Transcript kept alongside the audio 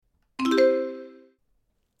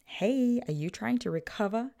hey, are you trying to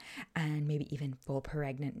recover and maybe even fall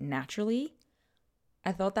pregnant naturally?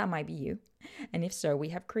 I thought that might be you. And if so, we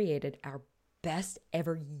have created our best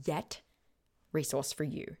ever yet resource for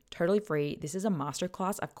you. Totally free. This is a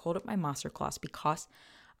masterclass. I've called it my masterclass because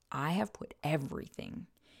I have put everything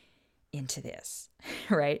into this,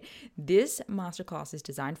 right? This masterclass is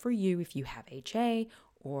designed for you if you have HA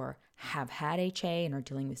or have had HA and are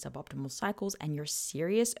dealing with suboptimal cycles and you're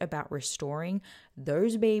serious about restoring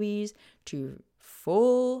those babies to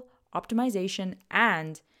full optimization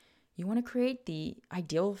and you want to create the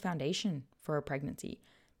ideal foundation for a pregnancy.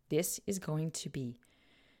 This is going to be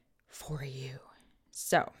for you.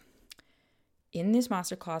 So, in this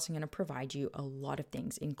masterclass, I'm going to provide you a lot of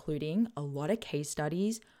things, including a lot of case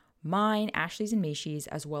studies, mine, Ashley's and Mishi's,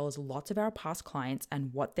 as well as lots of our past clients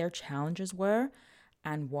and what their challenges were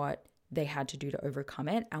and what they had to do to overcome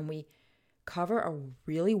it. And we cover a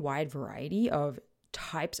really wide variety of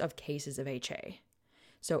types of cases of HA.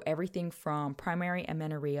 So everything from primary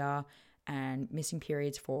amenorrhea and missing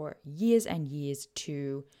periods for years and years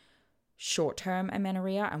to short-term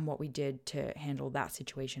amenorrhea and what we did to handle that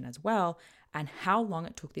situation as well, and how long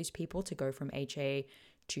it took these people to go from HA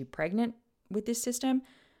to pregnant with this system,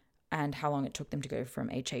 and how long it took them to go from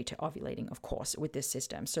HA to ovulating, of course, with this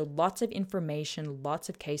system. So lots of information, lots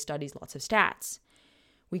of case studies, lots of stats.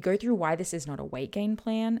 We go through why this is not a weight gain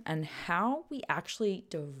plan and how we actually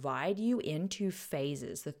divide you into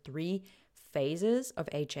phases, the 3 phases of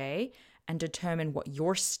HA, and determine what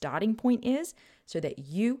your starting point is so that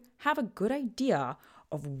you have a good idea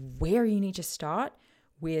of where you need to start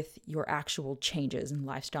with your actual changes and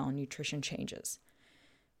lifestyle and nutrition changes.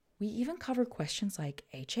 We even cover questions like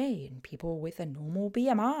HA and people with a normal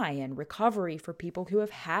BMI and recovery for people who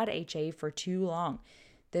have had HA for too long.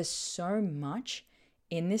 There's so much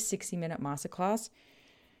in this 60-minute masterclass.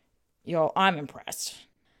 I'm impressed.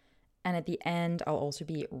 And at the end, I'll also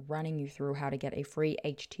be running you through how to get a free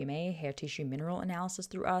HTMA, hair tissue mineral analysis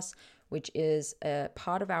through us, which is a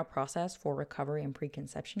part of our process for recovery and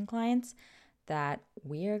preconception clients that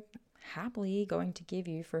we're happily going to give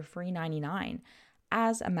you for free $99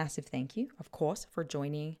 as a massive thank you, of course, for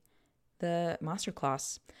joining the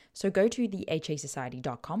masterclass. So go to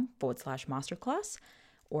thehasociety.com/masterclass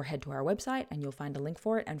or head to our website and you'll find a link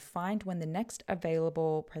for it and find when the next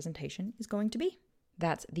available presentation is going to be.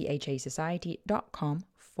 That's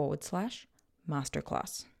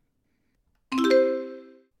thehasociety.com/masterclass.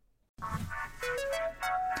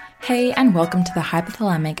 Hey, and welcome to the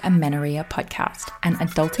Hypothalamic Amenorrhea podcast, an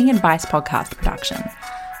adulting advice podcast production.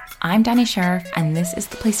 I'm Danny Sheriff, and this is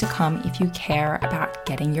the place to come if you care about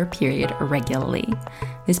getting your period regularly.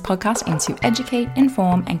 This podcast aims to educate,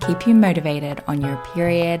 inform, and keep you motivated on your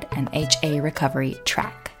period and HA recovery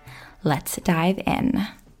track. Let's dive in.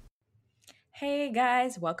 Hey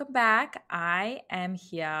guys, welcome back. I am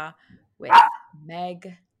here with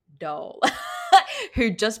Meg Dole,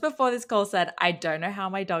 who just before this call said, I don't know how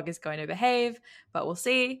my dog is going to behave, but we'll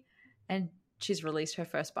see. And she's released her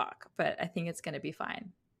first bark, but I think it's going to be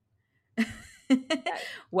fine.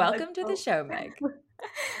 Welcome to the show, Meg.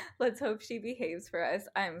 Let's hope she behaves for us.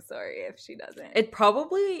 I'm sorry if she doesn't. It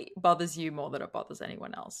probably bothers you more than it bothers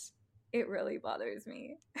anyone else. It really bothers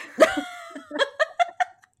me.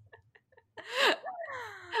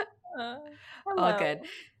 All good.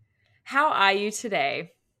 How are you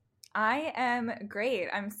today? I am great.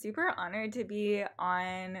 I'm super honored to be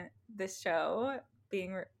on the show,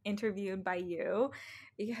 being interviewed by you,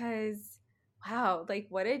 because wow, like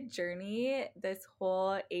what a journey this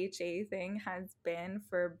whole HA thing has been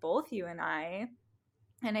for both you and I.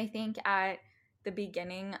 And I think at the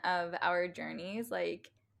beginning of our journeys,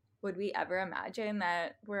 like, would we ever imagine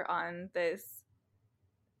that we're on this,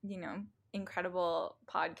 incredible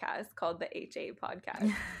podcast called the HA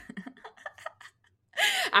podcast?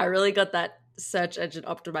 I really got that search engine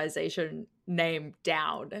optimization name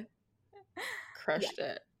down. Crushed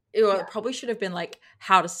it. It probably should have been like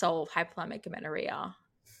how to solve hypothalamic amenorrhea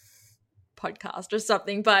podcast or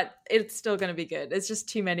something, but it's still going to be good. It's just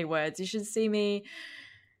too many words. You should see me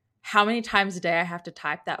how many times a day I have to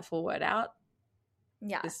type that full word out.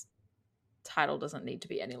 Yeah. This title doesn't need to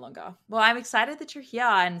be any longer. Well, I'm excited that you're here.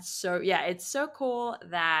 And so, yeah, it's so cool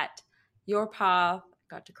that your path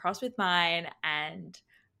got to cross with mine, and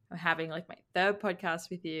I'm having like my 3rd podcast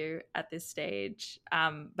with you at this stage.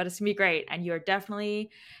 But it's gonna be great. And you're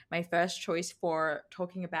definitely my first choice for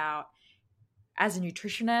talking about as a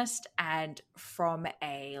nutritionist and from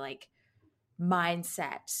a like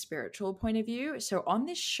mindset, spiritual point of view. So on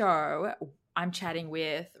this show, I'm chatting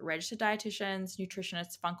with registered dietitians,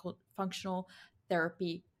 nutritionists, functional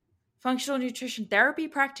therapy functional nutrition therapy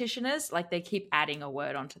practitioners, like they keep adding a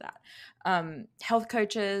word onto that, health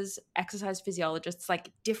coaches, exercise physiologists,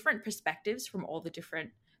 like different perspectives from all the different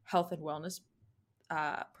health and wellness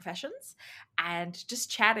professions, and just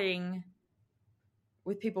chatting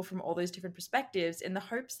with people from all those different perspectives in the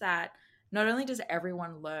hopes that not only does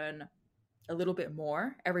everyone learn a little bit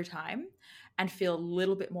more every time and feel a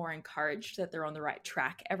little bit more encouraged that they're on the right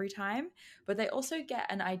track every time, but they also get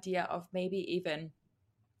an idea of maybe even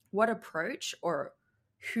what approach or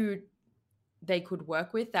who they could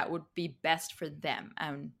work with that would be best for them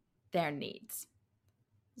and their needs.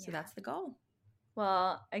 So Yeah. that's the goal.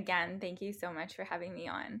 Well, again, thank you so much for having me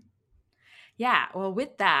on. Yeah, well,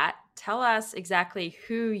 with that, tell us exactly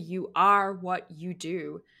who you are, what you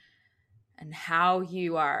do, and how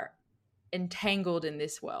you are entangled in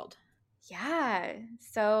this world. Yeah,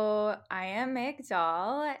 so I am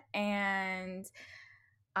Migdal, and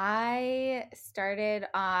I started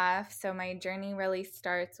off, so my journey really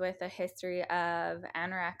starts with a history of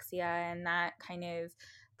anorexia, and that kind of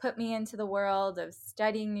put me into the world of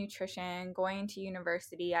studying nutrition, going to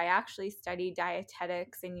university. I actually studied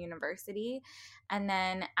dietetics in university. And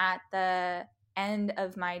then at the end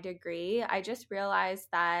of my degree, I just realized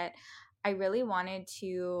that I really wanted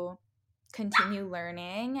to continue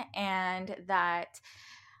learning, and that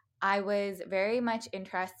I was very much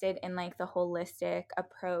interested in like the holistic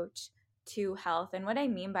approach to health. And what I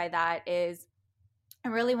mean by that is I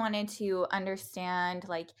really wanted to understand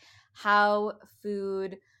like how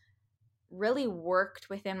food really worked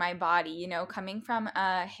within my body. You know, coming from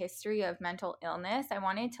a history of mental illness, I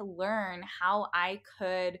wanted to learn how I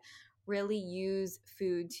could really use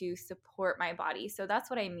food to support my body. So that's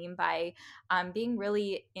what I mean by being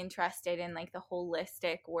really interested in like the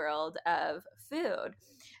holistic world of food.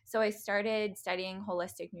 So I started studying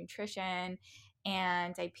holistic nutrition,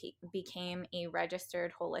 and I became a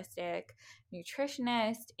registered holistic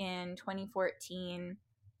nutritionist in 2014,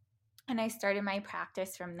 and I started my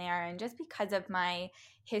practice from there. And just because of my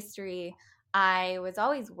history, I was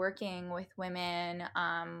always working with women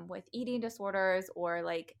with eating disorders, or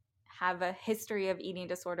like have a history of eating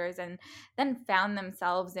disorders, and then found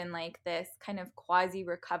themselves in like this kind of quasi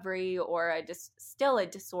recovery, or just still a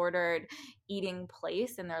disordered eating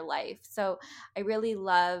place in their life. So I really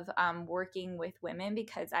love working with women,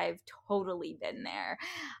 because I've totally been there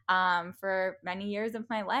for many years of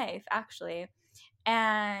my life, actually.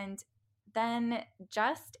 And then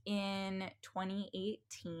just in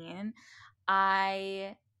 2018,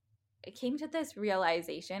 I came to this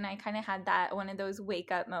realization. I kind of had that one of those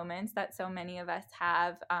wake up moments that so many of us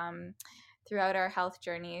have throughout our health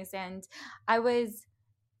journeys. And I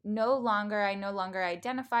no longer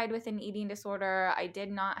identified with an eating disorder. I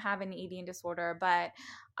did not have an eating disorder, but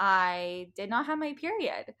I did not have my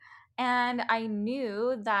period. And I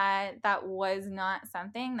knew that that was not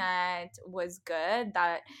something that was good,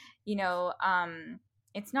 that, you know,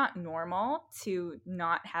 it's not normal to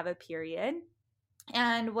not have a period.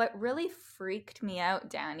 And what really freaked me out,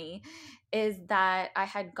 Danny, is that I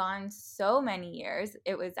had gone so many years.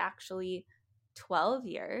 It was actually 12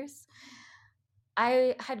 years.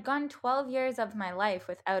 I had gone 12 years of my life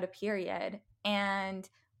without a period. And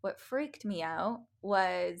what freaked me out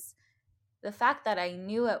was the fact that I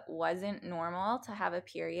knew it wasn't normal to have a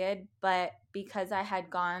period, but because I had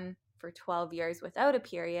gone for 12 years without a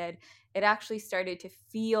period, it actually started to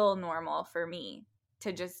feel normal for me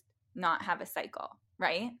to just not have a cycle,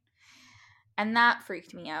 right? And that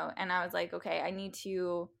freaked me out. And I was like, okay, I need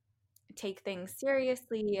to take things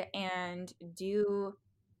seriously and do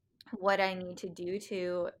what I need to do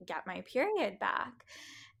to get my period back.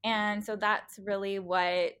 And so that's really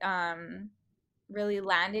what really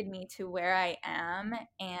landed me to where I am,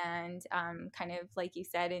 and kind of, like you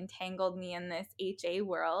said, entangled me in this HA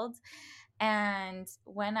world. And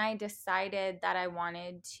when I decided that I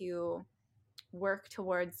wanted to work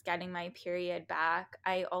towards getting my period back,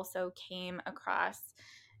 I also came across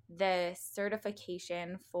the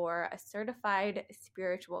certification for a certified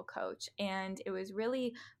spiritual coach. And it was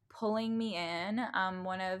really pulling me in.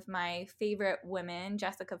 One of my favorite women,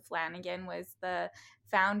 Jessica Flanagan, was the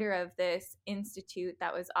founder of this institute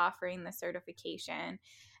that was offering the certification.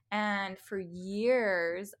 And for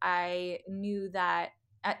years, I knew that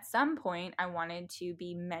at some point I wanted to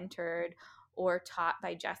be mentored or taught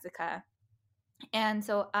by Jessica. And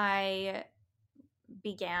so I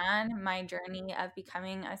began my journey of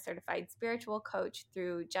becoming a certified spiritual coach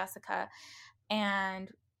through Jessica. And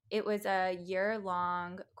it was a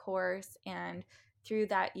year-long course. And through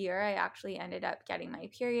that year, I actually ended up getting my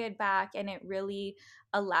period back. And it really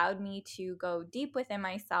allowed me to go deep within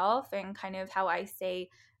myself, and kind of how I say,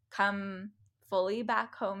 come fully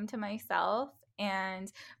back home to myself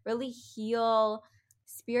and really heal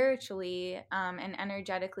spiritually and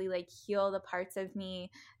energetically, like heal the parts of me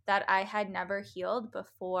that I had never healed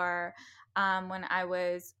before when I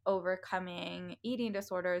was overcoming eating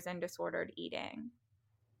disorders and disordered eating.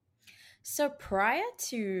 So prior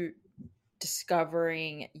to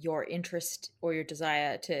discovering your interest or your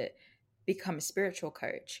desire to become a spiritual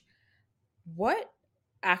coach, what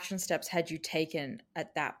action steps had you taken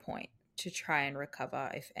at that point to try and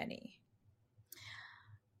recover, if any?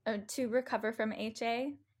 To recover from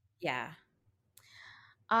HA, Yeah.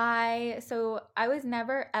 I was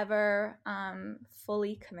never ever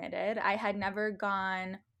fully committed. I had never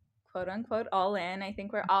gone quote unquote all in. I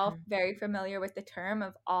think we're all Mhm. very familiar with the term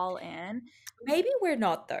of all in. Maybe we're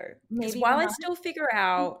not though, because Maybe while I not. still figure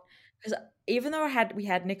out, because even though we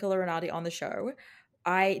had Nicola Rinaldi on the show,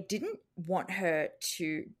 I didn't want her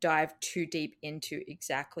to dive too deep into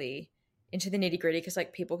into the nitty gritty because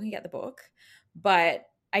like people can get the book, but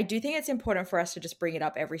I do think it's important for us to just bring it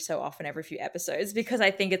up every so often, every few episodes, because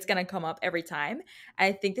I think it's going to come up every time.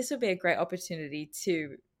 I think this would be a great opportunity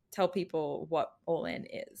to tell people what all in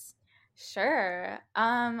is. Sure.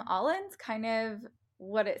 All in's kind of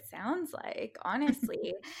what it sounds like,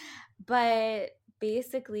 honestly. But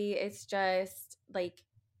basically, it's just like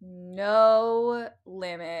no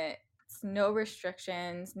limits, no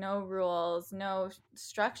restrictions, no rules, no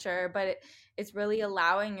structure, but it's really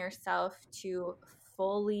allowing yourself to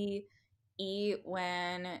fully eat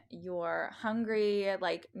when you're hungry,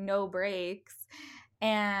 like no breaks.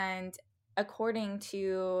 And according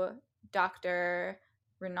to Dr.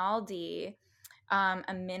 Rinaldi,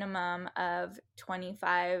 a minimum of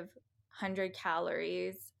 2,500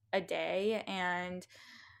 calories a day and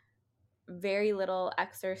very little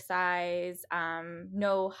exercise,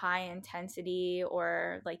 no high intensity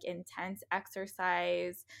or like intense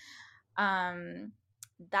exercise. Um,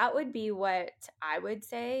 that would be what I would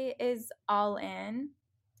say is all in.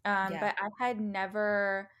 Yeah. But I had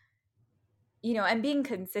never, and being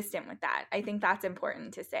consistent with that. I think that's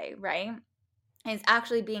important to say, right? Is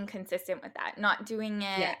actually being consistent with that, not doing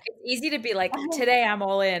Yeah, it. it's easy to be like, today I'm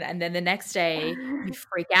all in, and then the next day you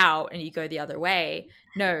freak out and you go the other way.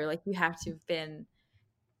 No, like you have to have been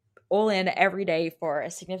all in every day for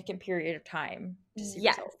a significant period of time to see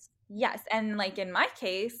Yes. results. Yes. And like in my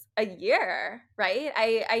case, a year, right?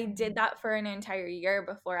 I did Mhm. that for an entire year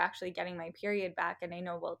before actually getting my period back. And I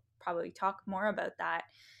know we'll probably talk more about that.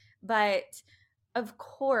 But of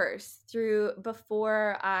course,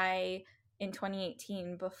 in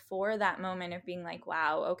 2018, before that moment of being like,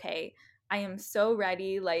 wow, okay, I am so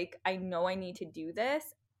ready. Like, I know I need to do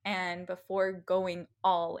this. And before going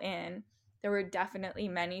all in, there were definitely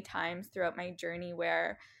many times throughout my journey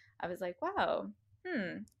where I was like, wow,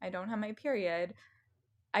 I don't have my period.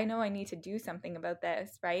 I know I need to do something about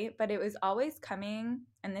this, right? But it was always coming,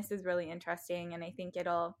 and this is really interesting, and I think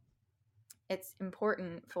it's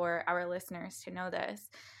important for our listeners to know this.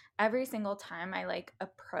 Every single time I like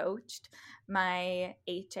approached my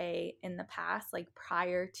HA in the past, like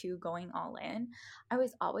prior to going all in, I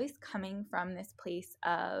was always coming from this place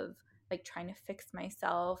of like trying to fix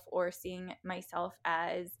myself or seeing myself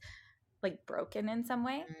as like broken in some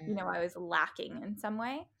way. Mm. I was lacking in some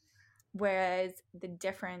way. Whereas the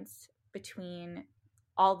difference between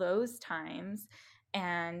all those times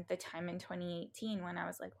and the time in 2018 when I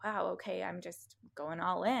was like, wow, okay, I'm just going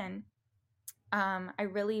all in, I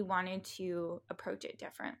really wanted to approach it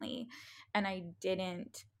differently. And I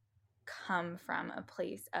didn't come from a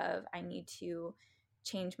place of I need to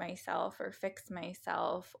change myself or fix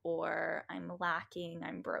myself or I'm lacking,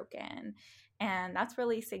 I'm broken. And that's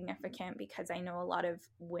really significant because I know a lot of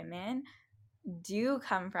women do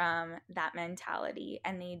come from that mentality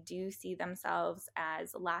and they do see themselves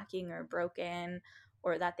as lacking or broken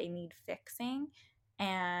or that they need fixing.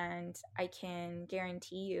 And I can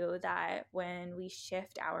guarantee you that when we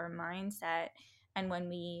shift our mindset and when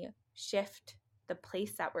we shift the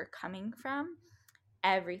place that we're coming from,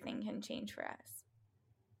 everything can change for us.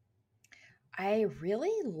 I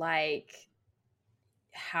really like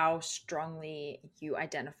how strongly you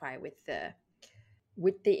identify with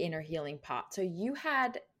the inner healing part. So you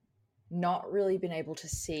had not really been able to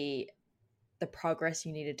see the progress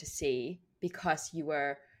you needed to see because you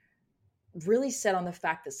were really set on the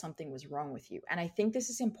fact that something was wrong with you. And I think this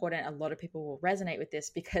is important. A lot of people will resonate with this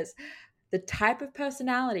because the type of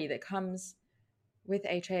personality that comes with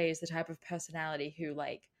HA is the type of personality who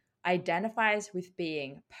like identifies with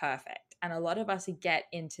being perfect. And a lot of us get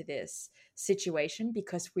into this situation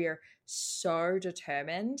because we're so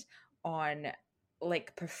determined on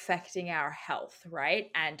like perfecting our health,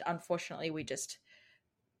 right? And unfortunately, we just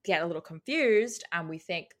get a little confused and we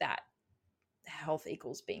think that health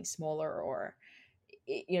equals being smaller or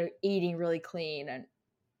eating really clean, and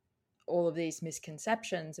all of these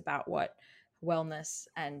misconceptions about what wellness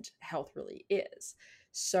and health really is.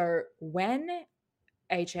 So when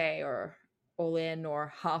HA or all in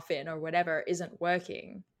or half in or whatever isn't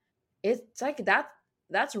working, it's like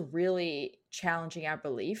that's really challenging our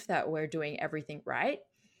belief that we're doing everything right.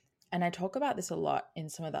 And I talk about this a lot in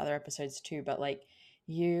some of the other episodes too, but like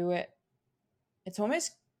it's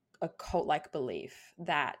almost a cult like belief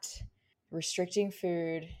that restricting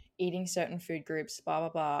food, eating certain food groups, blah, blah,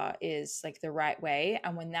 blah, is like the right way.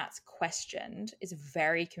 And when that's questioned, it's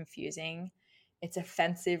very confusing. It's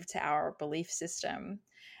offensive to our belief system.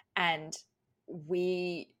 And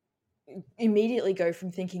we immediately go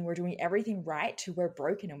from thinking we're doing everything right to we're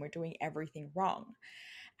broken and we're doing everything wrong.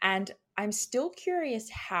 And I'm still curious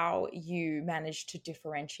how you manage to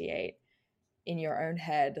differentiate in your own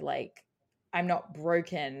head, like, I'm not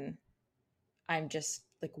broken, I'm just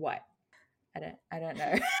like, what? I don't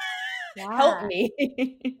know. Help Yeah. me.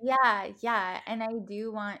 Yeah, yeah. And I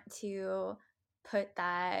do want to put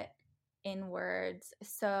that in words.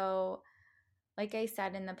 So, like I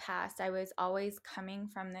said in the past, I was always coming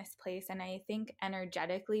from this place. And I think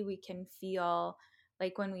energetically, we can feel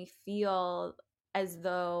like when we feel as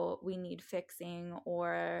though we need fixing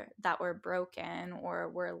or that we're broken or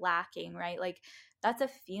we're lacking, right? Like that's a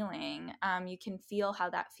feeling. You can feel how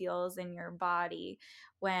that feels in your body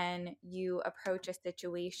when you approach a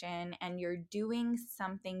situation and you're doing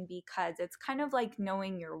something because it's kind of like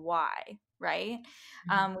knowing your why, right?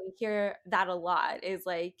 We hear that a lot is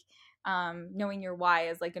like, knowing your why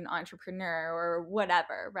as like an entrepreneur or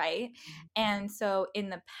whatever, right? And so in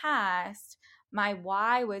the past, my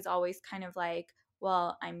why was always kind of like,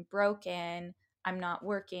 well, I'm broken, I'm not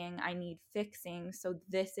working, I need fixing. So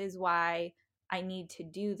this is why I need to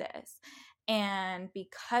do this. And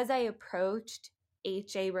because I approached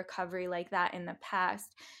HA recovery like that in the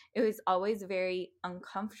past, it was always very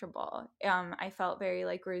uncomfortable. I felt very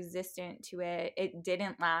like resistant to it. It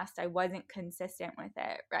didn't last. I wasn't consistent with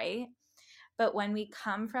it, right? But when we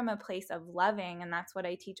come from a place of loving, and that's what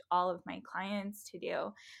I teach all of my clients to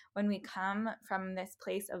do, when we come from this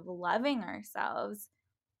place of loving ourselves,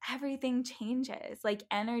 everything changes like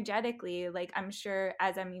energetically. Like I'm sure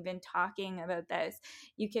as I'm even talking about this,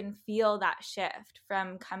 you can feel that shift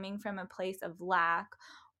from coming from a place of lack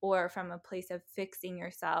or from a place of fixing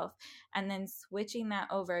yourself, and then switching that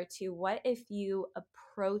over to what if you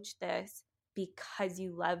approach this because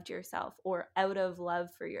you loved yourself or out of love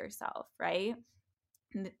for yourself, right?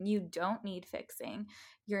 You don't need fixing.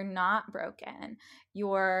 You're not broken.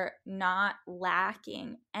 You're not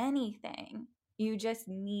lacking anything. You just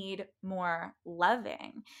need more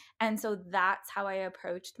loving. And so that's how I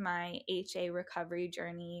approached my HA recovery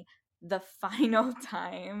journey the final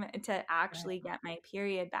time to actually Right. get my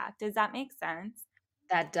period back. Does that make sense?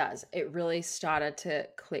 That does. It really started to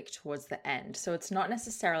click towards the end. So it's not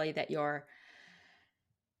necessarily that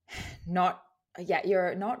not,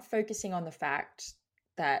 you're not focusing on the fact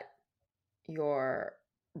that you're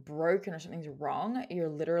broken or something's wrong. You're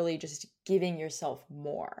literally just giving yourself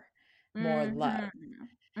more love.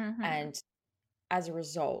 Mm-hmm. Mm-hmm. And as a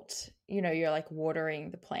result, you're like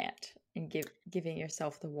watering the plant and giving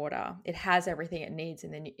yourself the water. It has everything it needs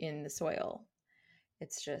in the soil.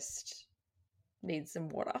 It's just needs some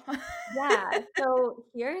water. Yeah. So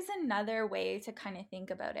here's another way to kind of think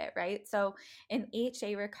about it, right? So in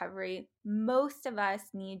HA recovery, most of us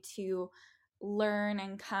need to learn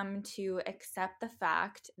and come to accept the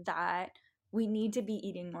fact that we need to be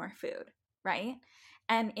eating more food, right?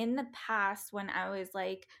 And in the past, when I was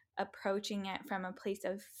like approaching it from a place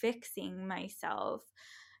of fixing myself,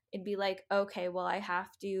 it'd be like, okay, well, I have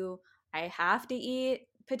to eat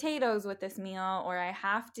potatoes with this meal, or I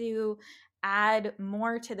have to add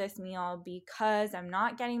more to this meal because I'm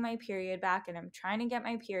not getting my period back and I'm trying to get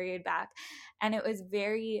my period back. And it was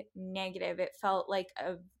very negative. It felt like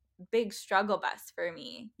a big struggle bus for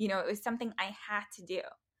me. It was something I had to do.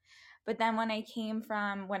 But then when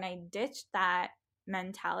I ditched that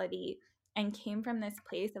mentality and came from this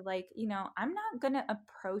place of like, I'm not going to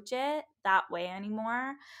approach it that way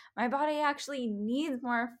anymore. My body actually needs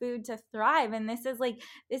more food to thrive. And this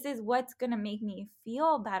is what's going to make me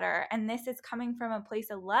feel better. And this is coming from a place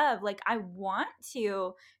of love. Like, I want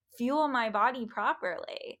to fuel my body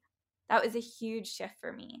properly. That was a huge shift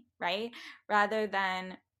for me, right? Rather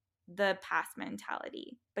than the past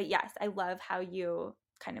mentality. But yes, I love how you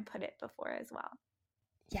kind of put it before as well.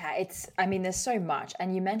 Yeah, I mean, there's so much.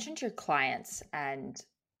 And you mentioned your clients, and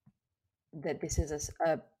that this is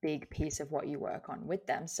a big piece of what you work on with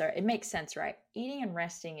them. So it makes sense, right? Eating and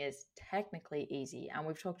resting is technically easy. And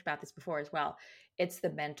we've talked about this before as well. It's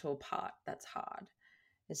the mental part that's hard,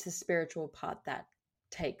 it's the spiritual part that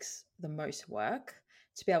takes the most work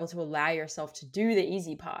to be able to allow yourself to do the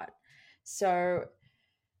easy part. So,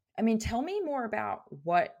 I mean, tell me more about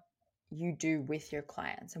what you do with your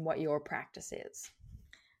clients and what your practice is.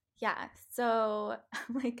 Yeah. So,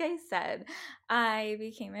 like I said, I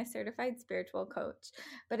became a certified spiritual coach.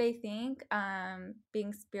 But I think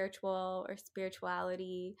being spiritual or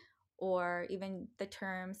spirituality, or even the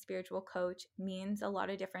term spiritual coach, means a lot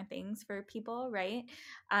of different things for people, right?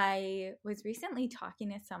 I was recently talking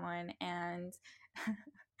to someone, and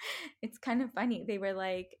it's kind of funny. They were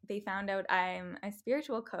like, they found out I'm a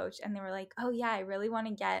spiritual coach, and they were like, oh, yeah, I really want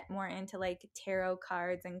to get more into like tarot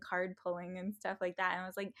cards and card pulling and stuff like that. And I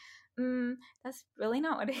was like, that's really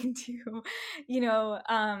not what I do.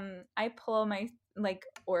 I pull my like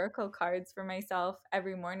oracle cards for myself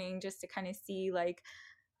every morning just to kind of see, like,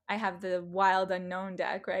 I have the wild unknown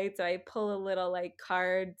deck, right? So I pull a little like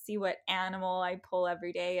card, see what animal I pull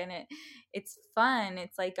every day, and it's fun.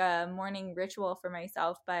 It's like a morning ritual for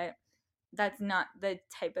myself, but that's not the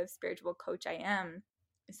type of spiritual coach I am.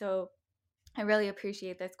 So I really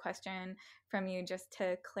appreciate this question from you, just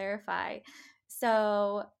to clarify.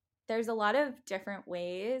 So there's a lot of different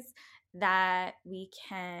ways that we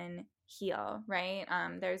can heal, right?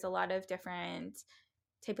 There's a lot of different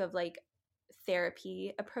type of like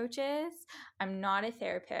therapy approaches. I'm not a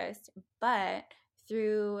therapist, but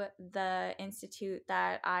through the institute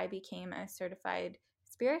that I became a certified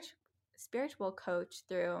spiritual coach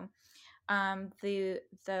through,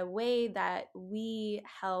 the way that we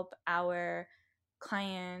help our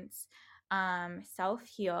clients self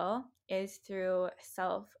heal is through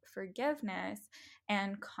self forgiveness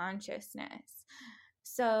and consciousness.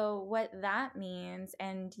 So, what that means,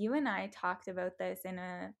 and you and I talked about this in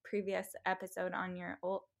a previous episode on your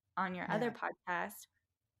other Yeah.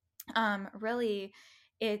 podcast. Really,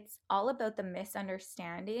 it's all about the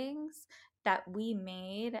misunderstandings that we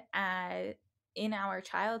made in our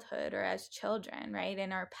childhood or as children, right?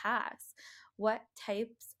 In our past. What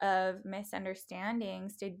types of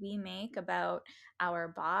misunderstandings did we make about our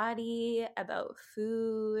body, about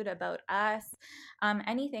food, about us,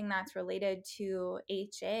 anything that's related to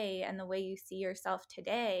HA and the way you see yourself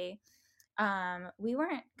today? We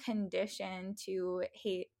weren't conditioned to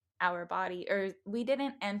hate our body, or we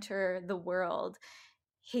didn't enter the world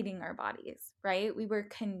hating our bodies, right? We were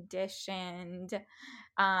conditioned.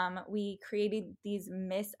 We created these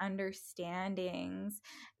misunderstandings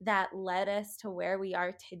that led us to where we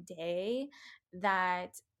are today,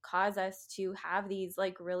 that cause us to have these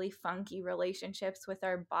like really funky relationships with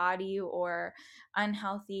our body, or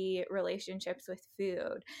unhealthy relationships with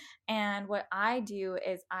food. And what I do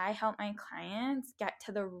is I help my clients get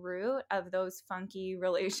to the root of those funky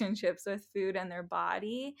relationships with food and their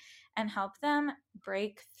body, and help them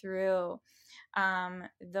break through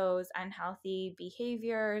those unhealthy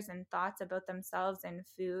behaviors and thoughts about themselves and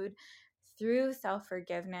food through self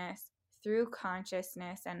forgiveness, through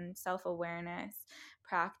consciousness and self awareness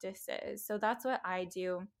practices. So that's what I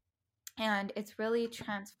do. And it's really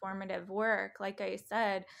transformative work. Like I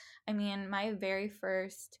said, I mean, my very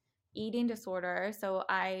first eating disorder, so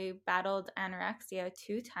I battled anorexia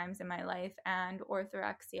 2 times in my life and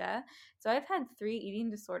orthorexia. So I've had 3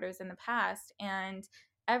 eating disorders in the past. And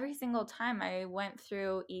every single time I went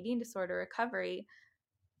through eating disorder recovery,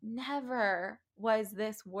 never was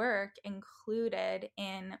this work included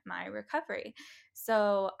in my recovery.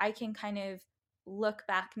 So I can kind of look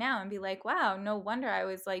back now and be like, wow, no wonder I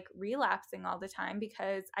was like relapsing all the time,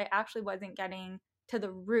 because I actually wasn't getting to the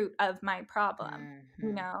root of my problem, you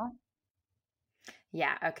Mm-hmm. know?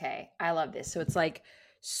 Yeah, okay. I love this. So it's like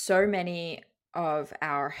so many of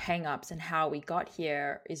our hangups and how we got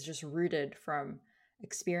here is just rooted from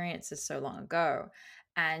experiences so long ago.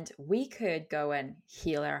 And we could go and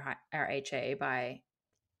heal our HA by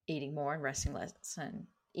eating more and resting less, and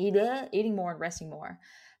eating more and resting more.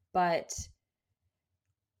 But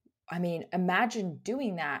I mean, imagine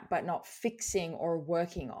doing that but not fixing or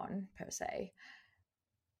working on, per se,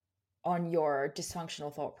 on your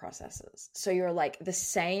dysfunctional thought processes. So you're like the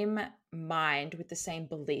same mind with the same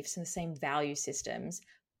beliefs and the same value systems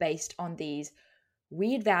based on these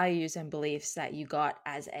weird values and beliefs that you got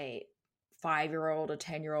as a 5-year-old, a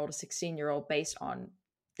 10-year-old, a 16-year-old, based on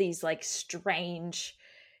these like strange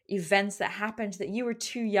events that happened that you were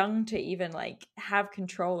too young to even like have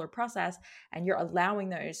control or process, and you're allowing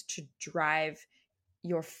those to drive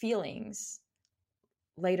your feelings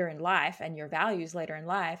later in life and your values later in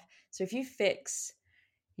life. So if you fix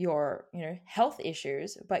your, health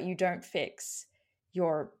issues, but you don't fix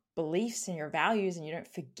your beliefs and your values, and you don't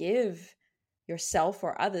forgive yourself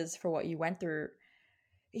or others for what you went through,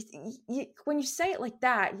 when you say it like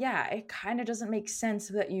that, yeah, it kind of doesn't make sense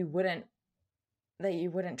that you wouldn't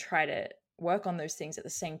try to work on those things at the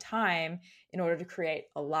same time in order to create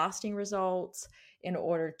a lasting result, in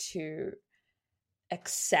order to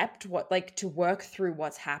accept to work through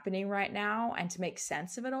what's happening right now and to make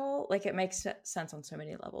sense of it all. Like, it makes sense on so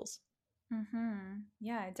many levels.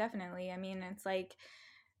 Yeah, definitely. I mean, it's like,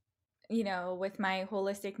 with my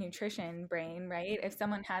holistic nutrition brain, right? If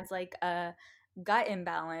someone has like a gut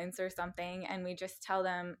imbalance or something, and we just tell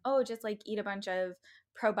them, oh, just like eat a bunch of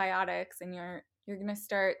probiotics and you're going to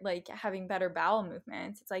start like having better bowel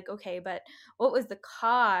movements. It's like, okay, but what was the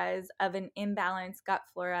cause of an imbalanced gut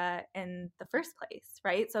flora in the first place,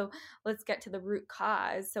 right? So let's get to the root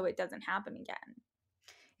cause so it doesn't happen again.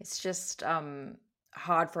 It's just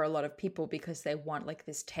hard for a lot of people because they want like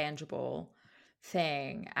this tangible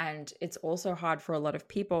thing. And it's also hard for a lot of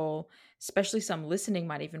people, especially some listening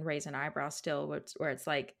might even raise an eyebrow still, where it's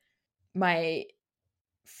like, my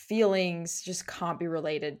feelings just can't be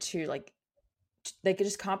related to like, they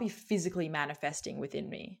just can't be physically manifesting within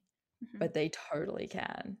me, but they totally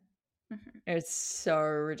can. It's so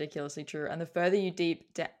ridiculously true. And the further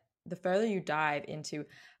you dive into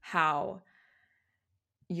how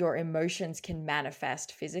your emotions can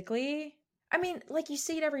manifest physically, I mean, like, you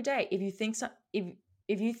see it every day. If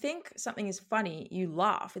you think something is funny, you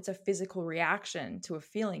laugh. It's a physical reaction to a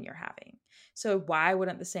feeling you're having. So why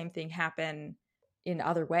wouldn't the same thing happen in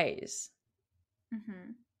other ways?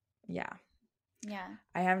 Yeah.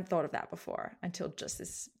 I haven't thought of that before until just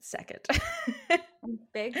this second.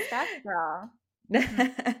 Big step, girl.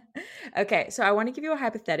 Okay, so I want to give you a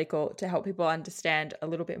hypothetical to help people understand a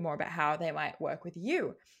little bit more about how they might work with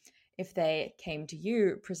you if they came to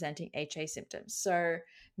you presenting HA symptoms. So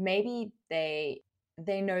maybe they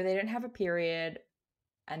know they don't have a period,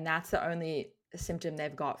 and that's the only symptom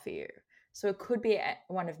they've got for you. So it could be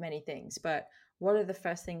one of many things, but what are the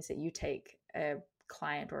first things that you take a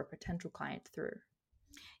client or a potential client through?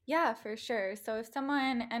 Yeah, for sure. So if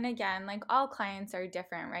someone, and again, like, all clients are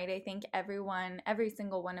different, right? I think every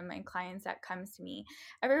single one of my clients that comes to me,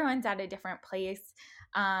 everyone's at a different place.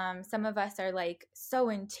 Some of us are like so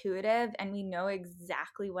intuitive and we know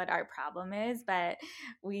exactly what our problem is, but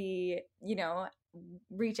we,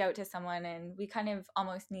 reach out to someone and we kind of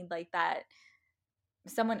almost need like that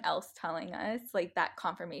someone else telling us, like that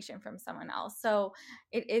confirmation from someone else. So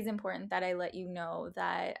it is important that I let you know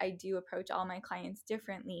that I do approach all my clients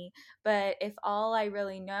differently. But if all I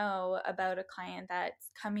really know about a client that's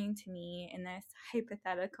coming to me in this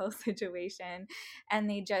hypothetical situation and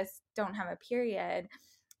they just don't have a period,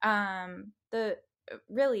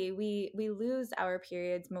 we lose our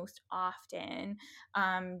periods most often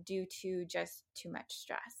due to just too much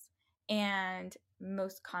stress. And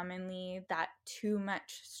most commonly, that too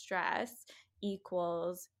much stress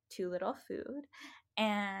equals too little food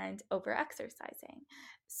and over exercising.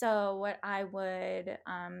 So what I would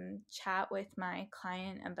chat with my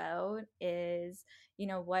client about is,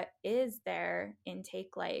 what is their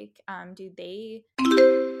intake like?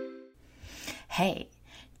 Hey,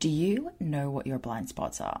 do you know what your blind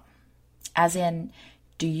spots are? As in,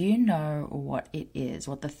 do you know what it is,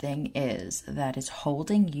 what the thing is that is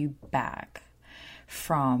holding you back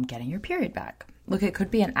from getting your period back? Look, it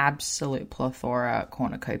could be an absolute plethora,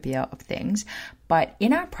 cornucopia of things, but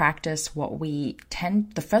in our practice,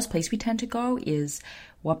 the first place we tend to go is,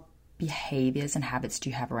 what behaviors and habits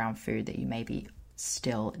do you have around food that you may be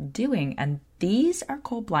still doing? And these are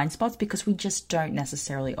called blind spots because we just don't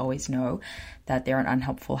necessarily always know that they're an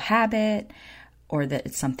unhelpful habit, or that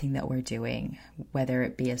it's something that we're doing, whether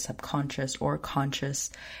it be a subconscious or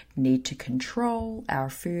conscious need to control our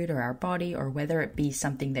food or our body, or whether it be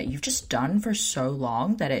something that you've just done for so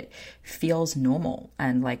long that it feels normal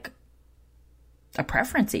and like a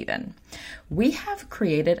preference even. We have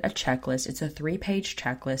created a checklist. It's a 3-page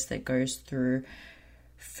checklist that goes through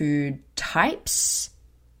food types,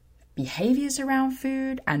 behaviors around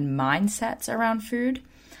food, and mindsets around food.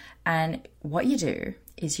 And what you do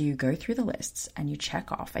is you go through the lists and you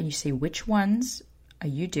check off and you see which ones are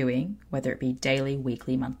you doing, whether it be daily,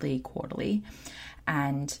 weekly, monthly, quarterly,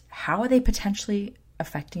 and how are they potentially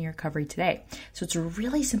affecting your recovery today. So it's a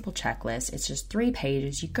really simple checklist. It's just 3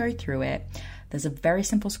 pages. You go through it. There's a very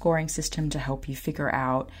simple scoring system to help you figure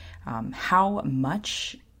out how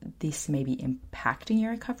much this may be impacting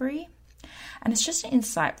your recovery. And it's just an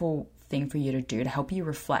insightful thing for you to do to help you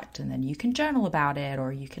reflect, and then you can journal about it,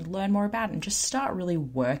 or you can learn more about it and just start really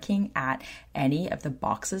working at any of the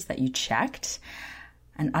boxes that you checked.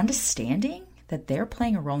 and understanding that they're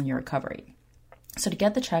playing a role in your recovery. So to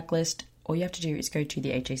get the checklist, all you have to do is go to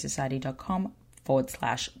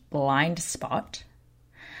thehasociety.com/blind spot,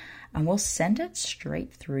 and we'll send it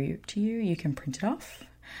straight through to you. You can print it off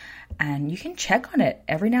and you can check on it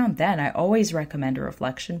every now and then. I always recommend a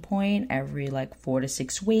reflection point every 4 to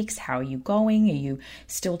 6 weeks. How are you going? Are you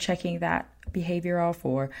still checking that behavior off,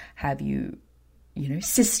 or have you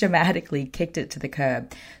systematically kicked it to the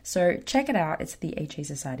curb? So check it out. It's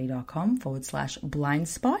thehasociety.com/blind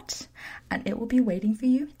spot, and it will be waiting for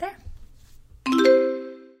you there.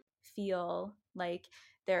 Feel like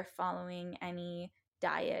they're following any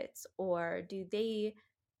diets, or do they,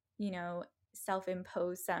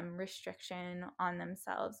 self-impose some restriction on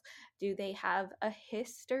themselves? Do they have a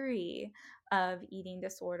history of eating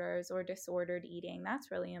disorders or disordered eating?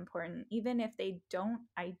 That's really important. Even if they don't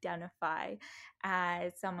identify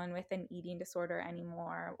as someone with an eating disorder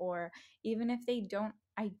anymore, or even if they don't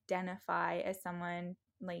identify as someone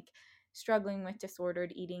struggling with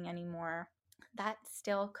disordered eating anymore, that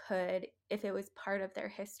still could, if it was part of their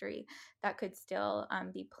history, that could still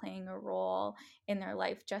be playing a role in their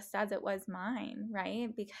life, just as it was mine,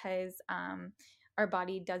 right? Because our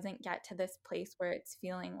body doesn't get to this place where it's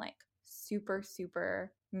feeling super,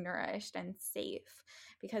 super nourished and safe,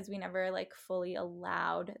 because we never fully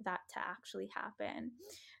allowed that to actually happen.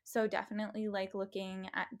 So definitely looking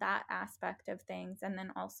at that aspect of things, and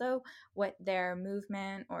then also what their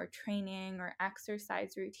movement or training or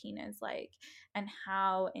exercise routine is like, and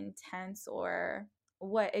how intense or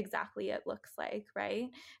what exactly it looks like, right?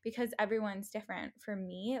 Because everyone's different. For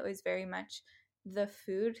me, it was very much the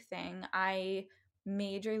food thing. I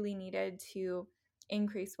majorly needed to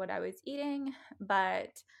increase what I was eating,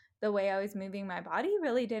 but the way I was moving my body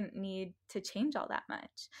really didn't need to change all that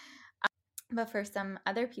much. But for some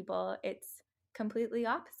other people, it's completely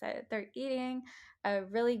opposite. They're eating a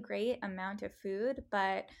really great amount of food,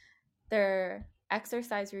 but their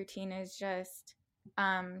exercise routine is just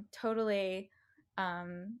totally,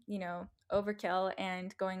 overkill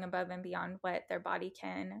and going above and beyond what their body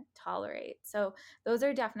can tolerate. So those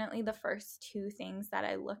are definitely the first two things that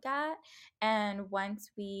I look at. And once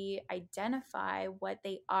we identify what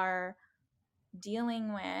they are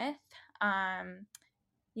dealing with,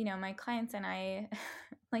 my clients and I,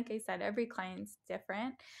 like I said, every client's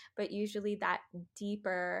different, but usually that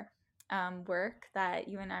deeper work that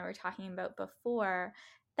you and I were talking about before,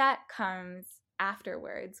 that comes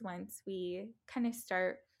afterwards once we kind of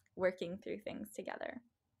start working through things together.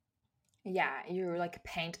 Yeah, you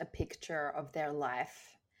paint a picture of their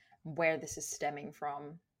life, where this is stemming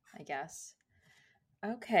from, I guess.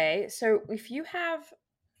 Okay, so if you have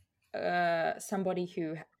somebody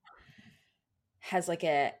who has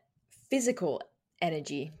a physical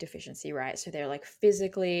energy deficiency, right? So they're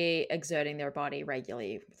physically exerting their body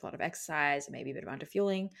regularly with a lot of exercise, maybe a bit of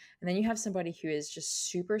underfueling. And then you have somebody who is just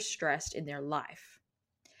super stressed in their life.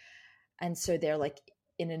 And so they're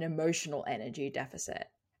in an emotional energy deficit.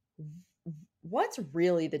 What's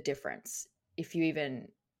really the difference, if you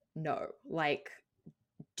even know?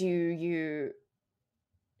 Do you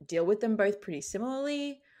deal with them both pretty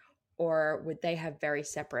similarly, or would they have very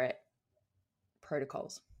separate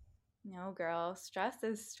protocols? No, girl, stress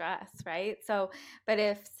is stress, right? So, but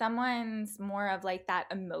if someone's more of that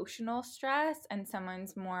emotional stress and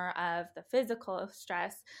someone's more of the physical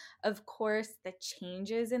stress, of course, the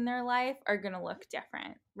changes in their life are going to look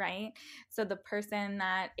different, right? So, the person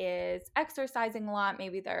that is exercising a lot,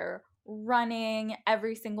 maybe they're running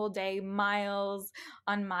every single day, miles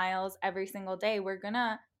on miles every single day, we're going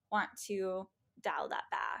to want to dial that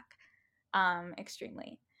back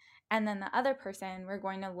extremely. And then the other person we're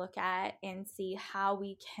going to look at and see how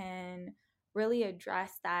we can really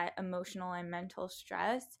address that emotional and mental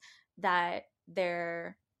stress that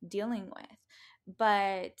they're dealing with.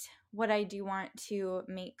 But what I do want to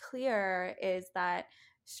make clear is that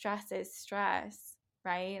stress is stress,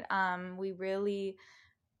 right?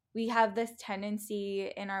 We have this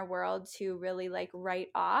tendency in our world to really write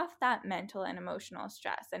off that mental and emotional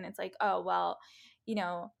stress. And it's oh, well,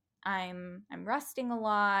 I'm resting a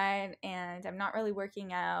lot and I'm not really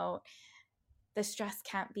working out. The stress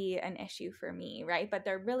can't be an issue for me, right? But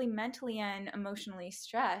they're really mentally and emotionally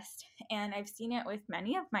stressed. And I've seen it with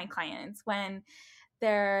many of my clients when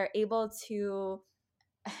they're able to,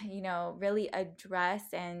 really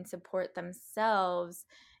address and support themselves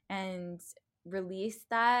and release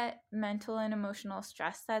that mental and emotional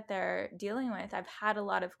stress that they're dealing with. I've had a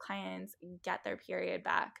lot of clients get their period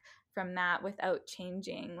back from that without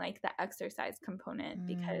changing the exercise component,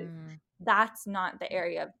 because that's not the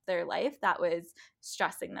area of their life that was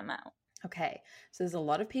stressing them out. Okay, so there's a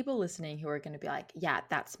lot of people listening who are going to be like, yeah,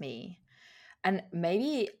 that's me. And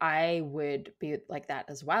maybe I would be like that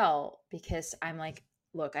as well because I'm like,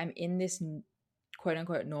 look, I'm in this quote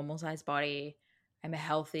unquote normal size body. I'm a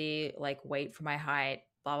healthy like weight for my height,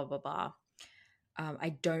 blah blah blah blah. I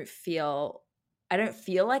don't feel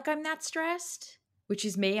like I'm that stressed, which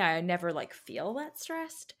is me. I never like feel that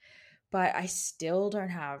stressed, but I still don't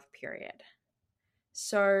have period.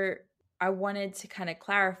 So I wanted to kind of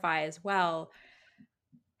clarify as well,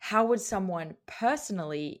 how would someone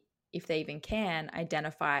personally, if they even can,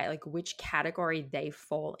 identify like which category they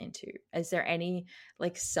fall into? Is there any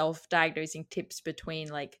like self-diagnosing tips between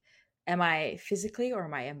like, am I physically or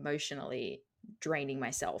am I emotionally draining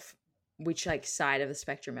myself? Which like side of the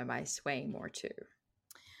spectrum am I swaying more to?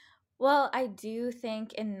 Well, I do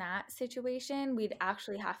think in that situation, we'd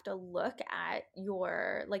actually have to look at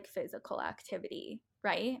your like physical activity,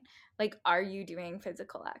 right? Like, are you doing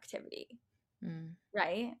physical activity, Mm.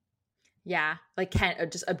 right? Yeah, like can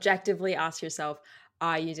just objectively ask yourself,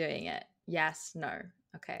 are you doing it? Yes, no.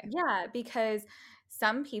 Okay. Yeah, because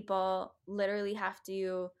some people literally have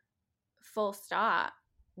to full stop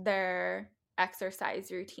their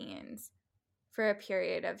exercise routines for a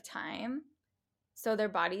period of time so their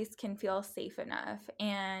bodies can feel safe enough.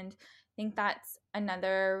 And I think that's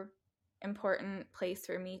another important place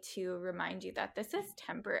for me to remind you that this is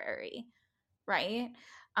temporary, right?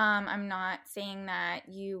 I'm not saying that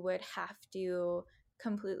you would have to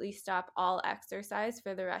completely stop all exercise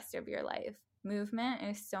for the rest of your life. Movement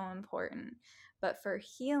is so important. But for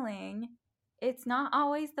healing, it's not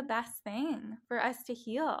always the best thing for us to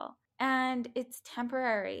heal. And it's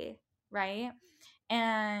temporary, right?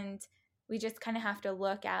 And we just kind of have to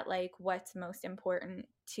look at like what's most important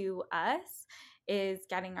to us. Is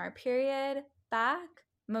getting our period back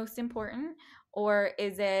most important? Or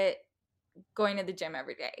is it going to the gym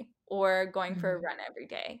every day or going for a Mm-hmm. run every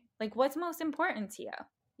day? Like, what's most important to you?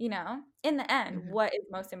 You know, in the end, Mm-hmm. what is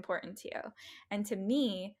most important to you? And to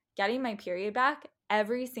me, getting my period back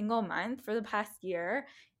every single month for the past year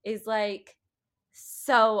is like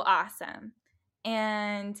so awesome.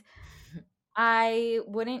 And I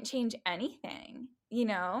wouldn't change anything, you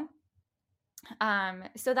know?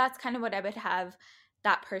 So that's kind of what I would have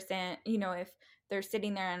that person, you know, if they're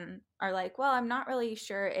sitting there and are like, well, I'm not really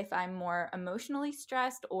sure if I'm more emotionally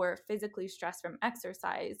stressed or physically stressed from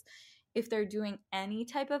exercise. If they're doing any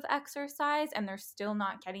type of exercise and they're still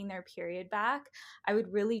not getting their period back, I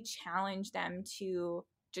would really challenge them to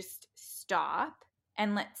just stop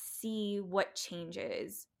and let's see what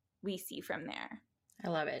changes we see from there. I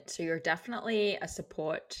love it. So you're definitely a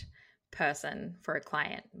support person for a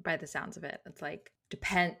client by the sounds of it. It's like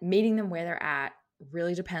meeting them where they're at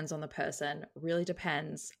really depends on the person, really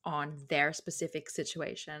depends on their specific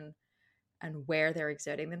situation and where they're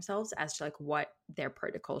exerting themselves as to like what their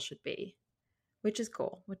protocol should be. Which is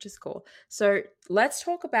cool, which is cool. So let's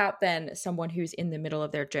talk about then someone who's in the middle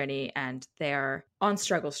of their journey and they're on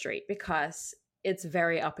struggle street because it's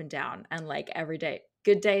very up and down and like every day,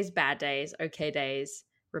 good days, bad days, okay days,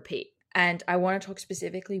 repeat. And I want to talk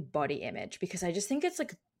specifically body image because I just think it's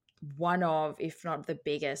like one of, if not the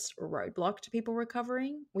biggest roadblock to people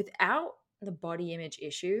recovering. Without the body image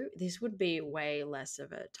issue, this would be way less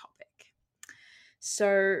of a topic.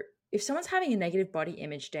 So, if someone's having a negative body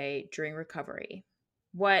image day during recovery,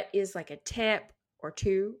 what is like a tip or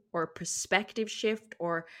two or a perspective shift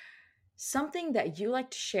or something that you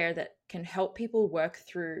like to share that can help people work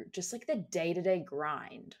through just like the day to day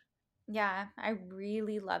grind? Yeah, I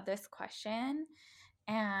really love this question.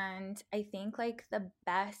 And I think like the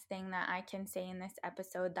best thing that I can say in this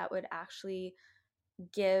episode that would actually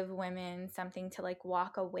give women something to like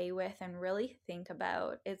walk away with and really think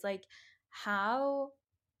about is like how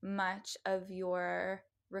much of your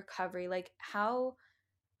recovery, like how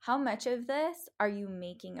much of this are you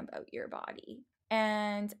making about your body?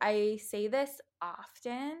 And I say this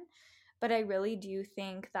often, but I really do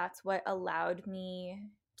think that's what allowed me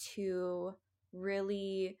to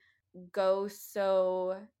really go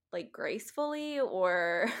so like gracefully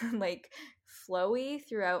or like flowy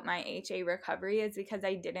throughout my HA recovery is because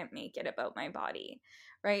I didn't make it about my body.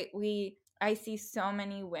 Right? I see so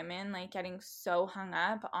many women like getting so hung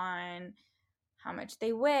up on how much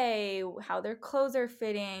they weigh, how their clothes are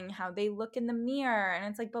fitting, how they look in the mirror. And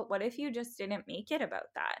it's like, but what if you just didn't make it about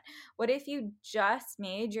that? What if you just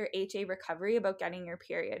made your HA recovery about getting your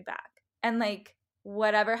period back? And like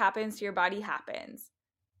whatever happens to your body happens.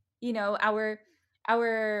 You know,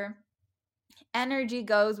 our energy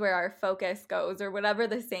goes where our focus goes or whatever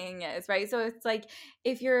the saying is, right? So it's like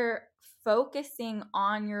if you're focusing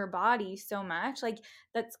on your body so much, like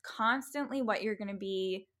that's constantly what you're going to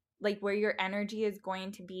be like where your energy is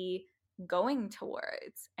going to be going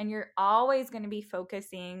towards. And you're always going to be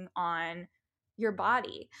focusing on your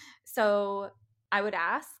body. So I would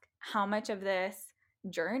ask, how much of this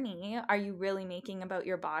journey are you really making about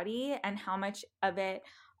your body, and how much of it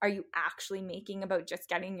are you actually making about just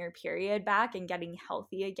getting your period back and getting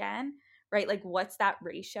healthy again, right? Like, what's that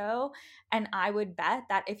ratio? And I would bet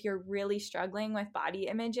that if you're really struggling with body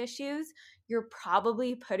image issues, you're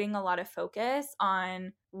probably putting a lot of focus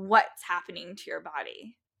on what's happening to your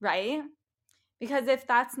body, right? Because if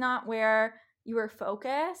that's not where you were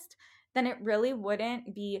focused, then it really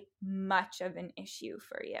wouldn't be much of an issue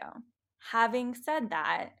for you. Having said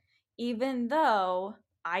that, even though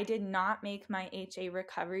I did not make my HA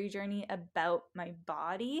recovery journey about my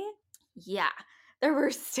body, yeah, there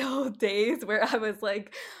were still days where I was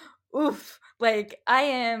like, oof, like I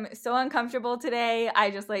am so uncomfortable today.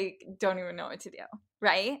 I just like don't even know what to do,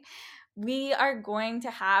 right? We are going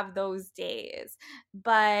to have those days,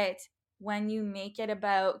 but when you make it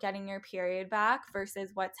about getting your period back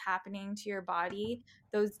versus what's happening to your body,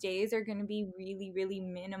 those days are going to be really, really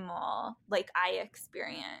minimal, like I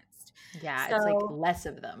experienced. Yeah, it's like So, less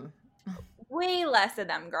of them. way less of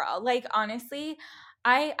them, girl. Like, honestly,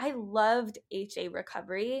 I loved HA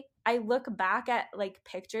recovery. I look back at like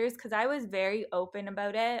pictures because I was very open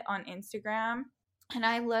about it on Instagram. And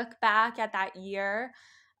I look back at that year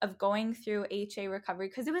of going through HA recovery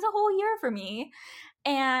because it was a whole year for me.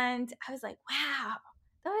 And I was like, wow,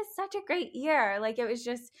 that was such a great year. Like, it was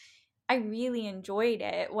just, I really enjoyed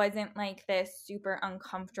it. It wasn't like this super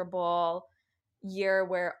uncomfortable year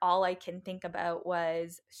where all I can think about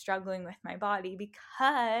was struggling with my body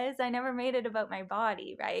because I never made it about my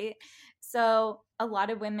body, right? So, a lot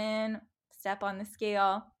of women step on the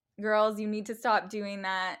scale. Girls, you need to stop doing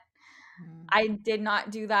that. I did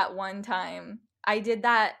not do that one time. I did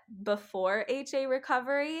that before HA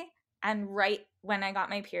recovery and right when I got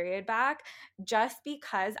my period back, just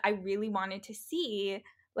because I really wanted to see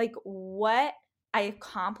like what I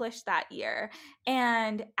accomplished that year.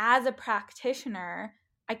 And as a practitioner,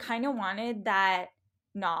 I kind of wanted that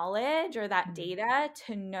knowledge or that data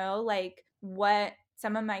to know like what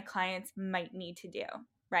some of my clients might need to do,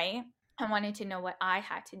 right? I wanted to know what I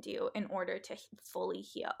had to do in order to fully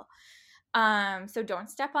heal. So don't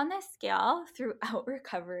step on this scale throughout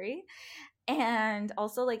recovery. And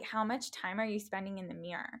also, like, how much time are you spending in the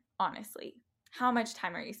mirror? Honestly, how much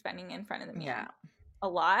time are you spending in front of the mirror? Yeah. A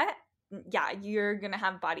lot? Yeah, you're gonna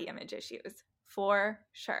have body image issues for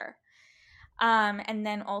sure. And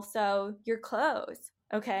then also your clothes.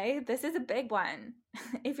 Okay, this is a big one.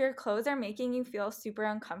 If your clothes are making you feel super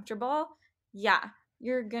uncomfortable, yeah,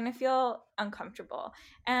 you're gonna feel uncomfortable.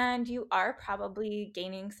 And you are probably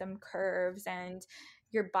gaining some curves and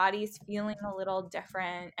your body's feeling a little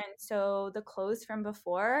different. And so the clothes from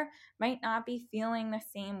before might not be feeling the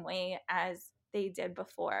same way as they did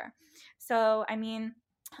before. So, I mean,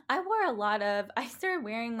 I started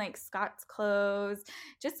wearing like Scott's clothes,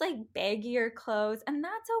 just like baggier clothes, and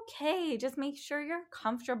that's okay. Just make sure you're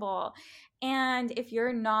comfortable. And if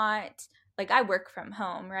you're not, like, I work from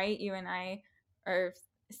home, right? You and I are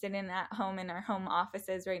sitting at home in our home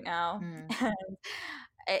offices right now. And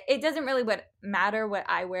it doesn't really matter what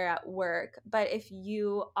I wear at work, but if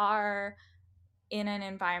you are in an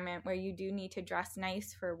environment where you do need to dress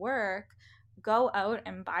nice for work, go out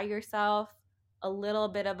and buy yourself a little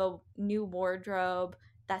bit of a new wardrobe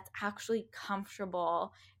that's actually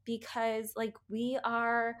comfortable, because like we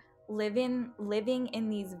are living in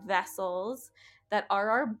these vessels that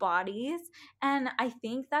are our bodies. And I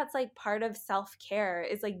think that's like part of self-care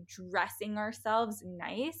is like dressing ourselves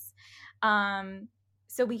nice,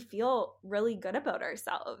 so we feel really good about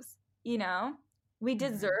ourselves, you know? We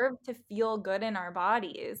deserve to feel good in our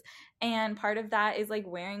bodies. And part of that is like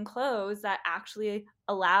wearing clothes that actually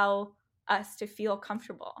allow us to feel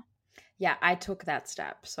comfortable. Yeah, I took that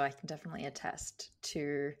step, so I can definitely attest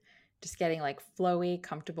to just getting like flowy,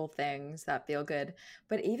 comfortable things that feel good.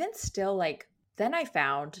 But even still, like, then I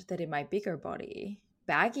found that in my bigger body,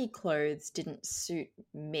 baggy clothes didn't suit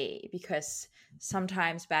me because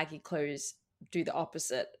sometimes baggy clothes do the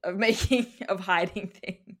opposite of of hiding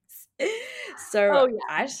things. So Oh yeah.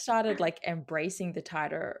 I started like embracing the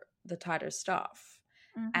tighter stuff.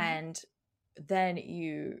 Mm-hmm. And then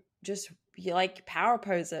you like power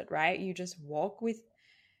pose it, right? You just walk with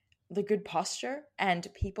the good posture, and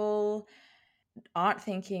people aren't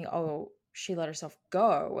thinking, oh, she let herself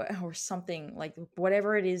go or something, like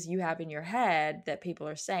whatever it is you have in your head that people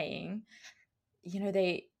are saying,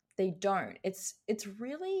 they don't. It's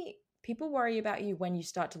really, people worry about you when you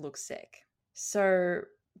start to look sick. So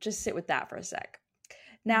just sit with that for a sec.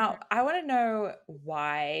 Now, I want to know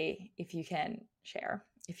why, if you can share,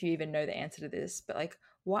 if you even know the answer to this, but like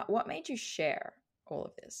what made you share all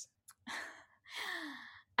of this?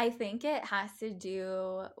 I think it has to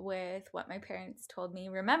do with what my parents told me.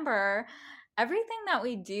 Remember, everything that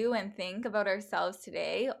we do and think about ourselves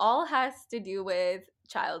today all has to do with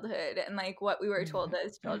childhood and like what we were told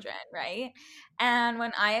as children, right? And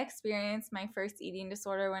when I experienced my first eating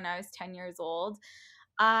disorder when I was 10 years old,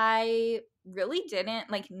 I really didn't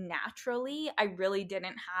like naturally, I really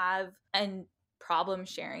didn't have a problem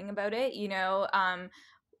sharing about it, you know.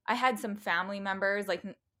 I had some family members, like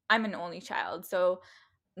I'm an only child, so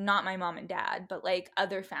not my mom and dad, but like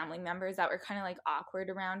other family members that were kind of like awkward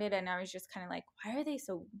around it. And I was just kind of like, why are they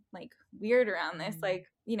so like weird around this? Like,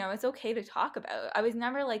 you know, it's okay to talk about. I was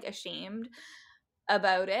never like ashamed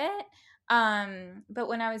about it. But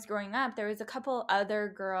when I was growing up, there was a couple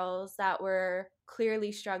other girls that were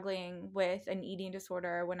clearly struggling with an eating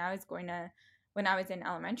disorder when I was in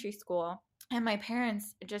elementary school. And my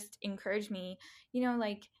parents just encouraged me, you know,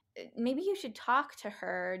 like maybe you should talk to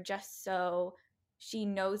her just so she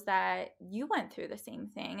knows that you went through the same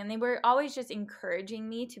thing. And they were always just encouraging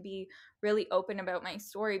me to be really open about my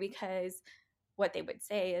story because what they would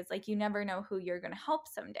say is like, you never know who you're going to help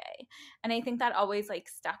someday. And I think that always like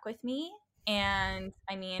stuck with me. And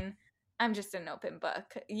I mean, I'm just an open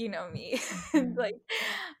book, you know me. Like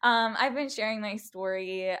I've been sharing my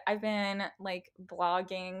story. I've been like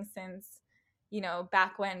blogging since, you know,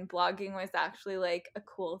 back when blogging was actually like a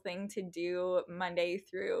cool thing to do Monday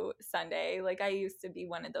through Sunday. Like I used to be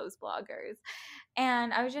one of those bloggers.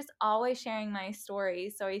 And I was just always sharing my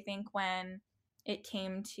story. So I think when it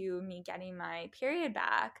came to me getting my period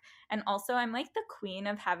back, and also I'm like the queen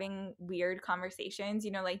of having weird conversations,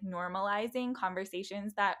 you know, like normalizing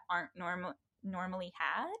conversations that aren't normally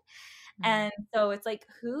had. And so it's like,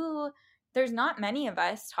 there's not many of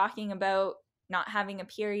us talking about not having a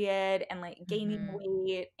period and like gaining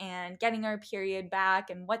weight and getting our period back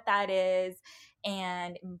and what that is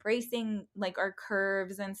and embracing like our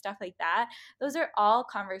curves and stuff like that. Those are all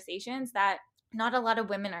conversations that not a lot of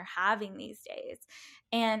women are having these days.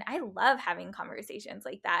 And I love having conversations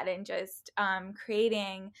like that and just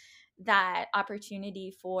creating that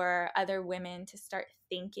opportunity for other women to start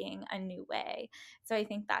thinking a new way. So I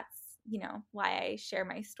think that's, you know, why I share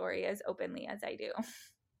my story as openly as I do.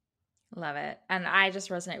 Love it. And I just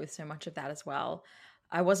resonate with so much of that as well.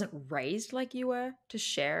 I wasn't raised like you were to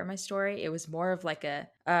share my story. It was more of like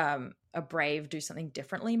a brave do something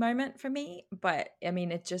differently moment for me, but I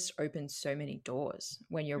mean it just opens so many doors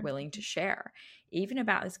when you're willing to share even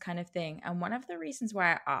about this kind of thing. And one of the reasons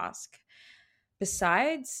why I ask,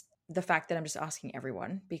 besides the fact that I'm just asking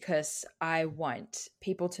everyone because I want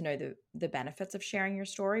people to know the benefits of sharing your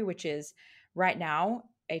story, which is right now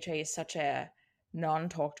HA is such a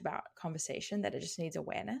non-talked about conversation that it just needs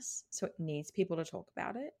awareness. So it needs people to talk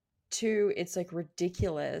about it. Two, it's like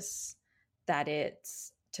ridiculous that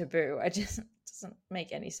it's taboo. It just doesn't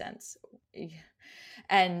make any sense.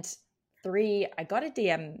 And three, I got a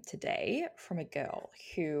DM today from a girl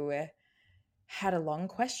who had a long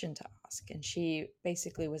question to ask. And she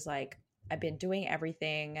basically was like, I've been doing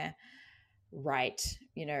everything right.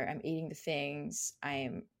 You know, I'm eating the things,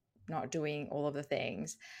 I'm not doing all of the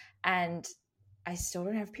things. And I still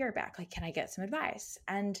don't have period back. Like, can I get some advice?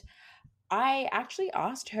 And I actually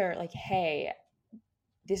asked her, like, hey,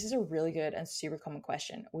 this is a really good and super common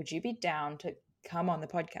question. Would you be down to come on the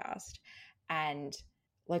podcast and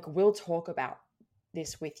like we'll talk about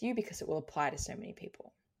this with you because it will apply to so many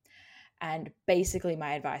people? And basically,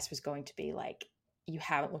 my advice was going to be like, you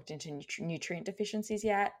haven't looked into nutrient deficiencies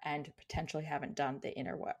yet and potentially haven't done the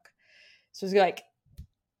inner work. So it was like,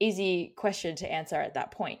 easy question to answer at that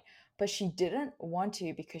point. But she didn't want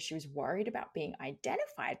to because she was worried about being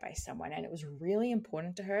identified by someone. And it was really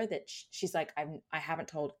important to her that she's like, I haven't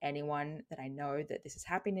told anyone that I know that this is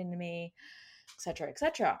happening to me, et cetera, et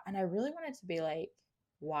cetera. And I really wanted to be like,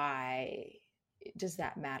 why does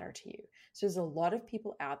that matter to you? So there's a lot of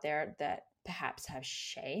people out there that perhaps have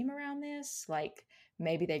shame around this. Like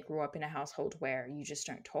maybe they grew up in a household where you just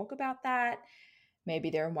don't talk about that.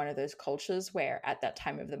 Maybe they're in one of those cultures where at that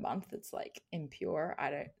time of the month it's like impure.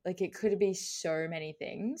 I don't like, it could be so many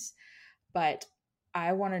things, but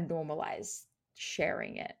I want to normalize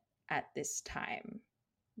sharing it at this time.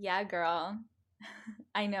 Yeah, girl.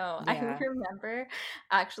 I know. I Yeah. remember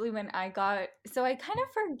actually when so I kind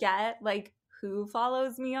of forget like who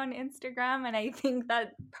follows me on Instagram, and I think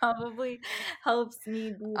that probably helps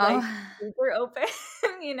me be like Oh, super open,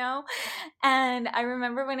 you know? And I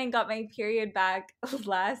remember when I got my period back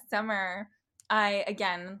last summer,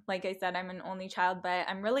 again, like I said, I'm an only child, but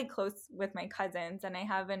I'm really close with my cousins, and I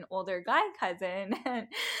have an older guy cousin. And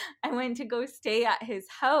I went to go stay at his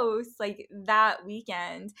house like that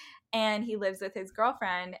weekend, and he lives with his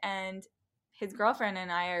girlfriend, and his girlfriend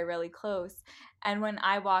and I are really close. And when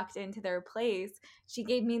I walked into their place, she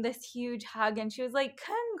gave me this huge hug and she was like,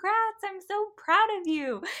 "Congrats, I'm so proud of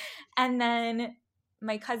you." And then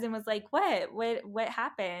my cousin was like, what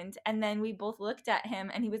happened? And then we both looked at him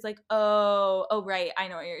and he was like, oh right, I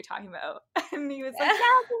know what you're talking about. And he was like,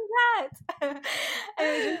 yeah, congrats. And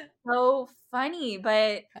it was just so funny.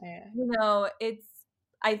 But it's,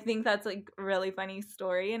 I think that's like a really funny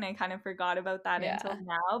story, and I kind of forgot about that until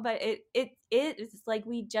now. But it's like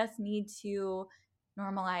we just need to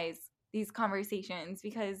normalize these conversations,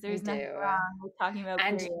 because there's nothing wrong with talking about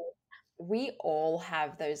periods. We all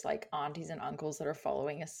have those like aunties and uncles that are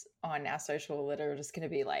following us on our social that are just going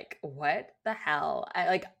to be like, what the hell?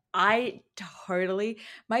 I totally,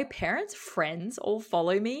 my parents' friends all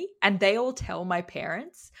follow me and they all tell my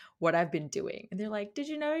parents what I've been doing. And they're like, did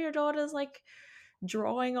you know your daughter's like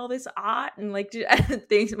drawing all this art and like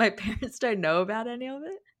things my parents don't know about any of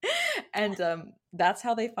it? And that's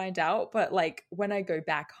how they find out. But like when I go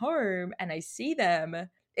back home and I see them,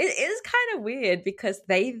 it is kind of weird because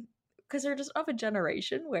they're just of a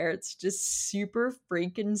generation where it's just super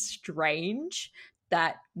freaking strange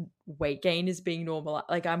that weight gain is being normal.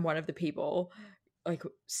 Like I'm one of the people like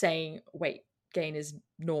saying weight gain is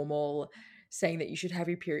normal, saying that you should have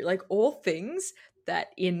your period, like all things that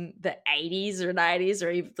in the 80s or 90s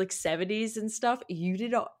or even like 70s and stuff you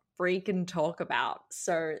did not freaking talk about.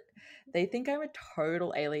 So they think I'm a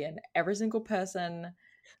total alien. Every single person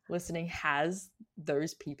listening has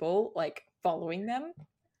those people like following them.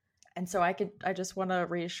 And so I just want to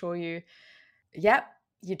reassure you, yep,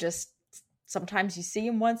 you just sometimes you see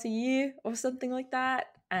them once a year or something like that,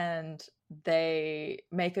 and they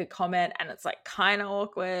make a comment and it's like kind of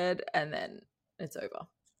awkward and then it's over.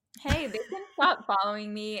 Hey, they can stop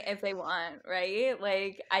following me if they want, right?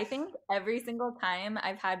 Like, I think every single time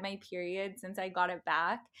I've had my period since I got it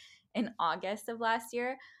back in August of last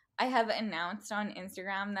year, I have announced on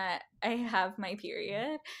Instagram that I have my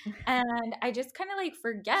period. And I just kind of like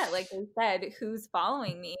forget, like I said, who's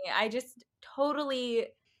following me. I just totally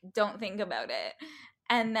don't think about it.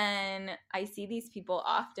 And then I see these people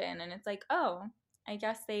often, and it's like, oh, I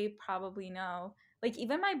guess they probably know. Like,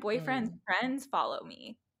 even my boyfriend's friends follow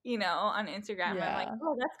me, on Instagram. Yeah. I'm like,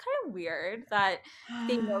 oh, that's kind of weird that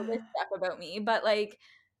they know this stuff about me, but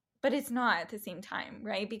it's not at the same time,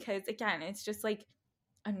 right? Because again, it's just like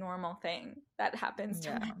a normal thing that happens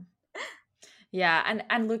to men. Yeah,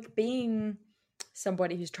 and look, being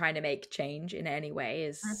somebody who's trying to make change in any way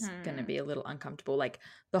is going to be a little uncomfortable. Like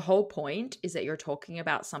the whole point is that you're talking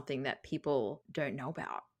about something that people don't know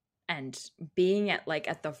about. And being at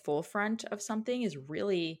the forefront of something is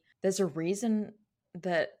really, there's a reason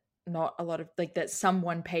that not a lot of that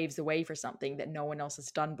someone paves the way for something that no one else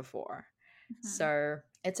has done before. So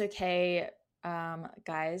it's okay,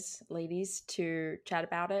 guys, ladies, to chat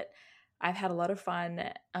about it. I've had a lot of fun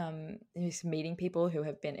meeting people who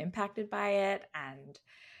have been impacted by it and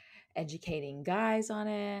educating guys on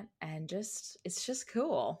it, and it's just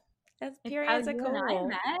cool. Periods are cool. I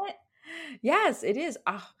met. Yes, it is.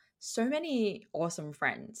 So many awesome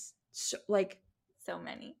friends. So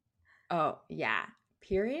many. Oh yeah,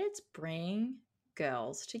 periods bring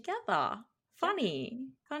girls together.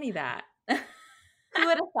 Funny that. Who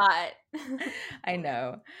would have thought? I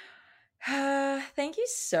know. Thank you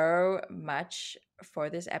so much for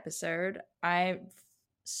this episode. I'm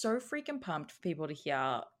so freaking pumped for people to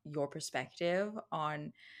hear your perspective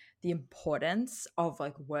on the importance of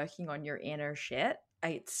working on your inner shit.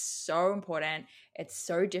 It's so important. It's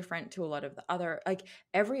so different to a lot of the other,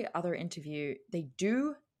 every other interview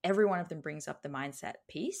every one of them brings up the mindset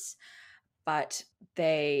piece, but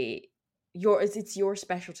it's your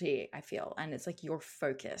specialty, I feel, and it's your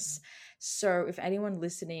focus. So if anyone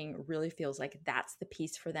listening really feels like that's the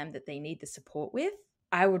piece for them that they need the support with,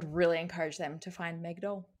 I would really encourage them to find Meg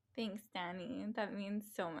Doll. Thanks, Danny. That means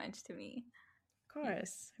so much to me. Of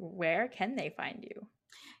course. Where can they find you?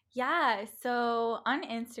 Yeah, so on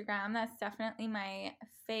Instagram, that's definitely my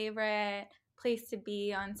favorite place to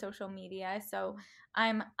be on social media. So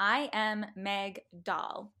I am Meg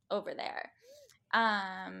Doll over there.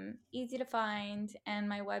 Easy to find, and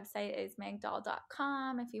my website is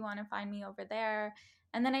megdoll.com if you want to find me over there.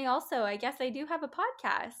 And then I guess I do have a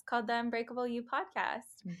podcast called the Unbreakable You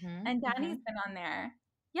Podcast, and Danny's been on there.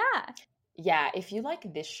 Yeah, if you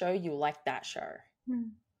like this show, you like that show.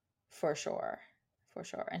 For sure. For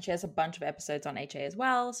sure. And she has a bunch of episodes on HA as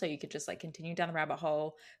well. So you could just like continue down the rabbit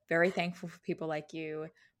hole. Very thankful for people like you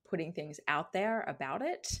putting things out there about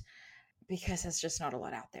it, because there's just not a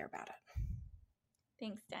lot out there about it.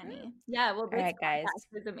 Thanks, Danny. Yeah, well, All this right, guys.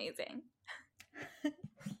 podcast was amazing.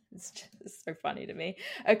 It's just so funny to me.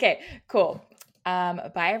 Okay, cool.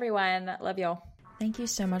 Bye, everyone. Love y'all. Thank you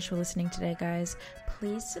so much for listening today, guys.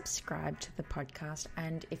 Please subscribe to the podcast,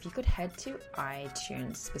 and if you could head to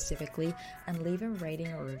iTunes specifically and leave a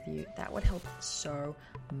rating or review, that would help so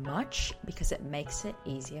much, because it makes it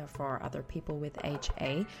easier for other people with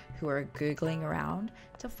HA who are Googling around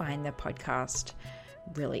to find the podcast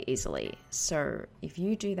really easily. So if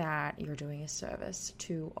you do that, you're doing a service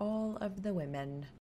to all of the women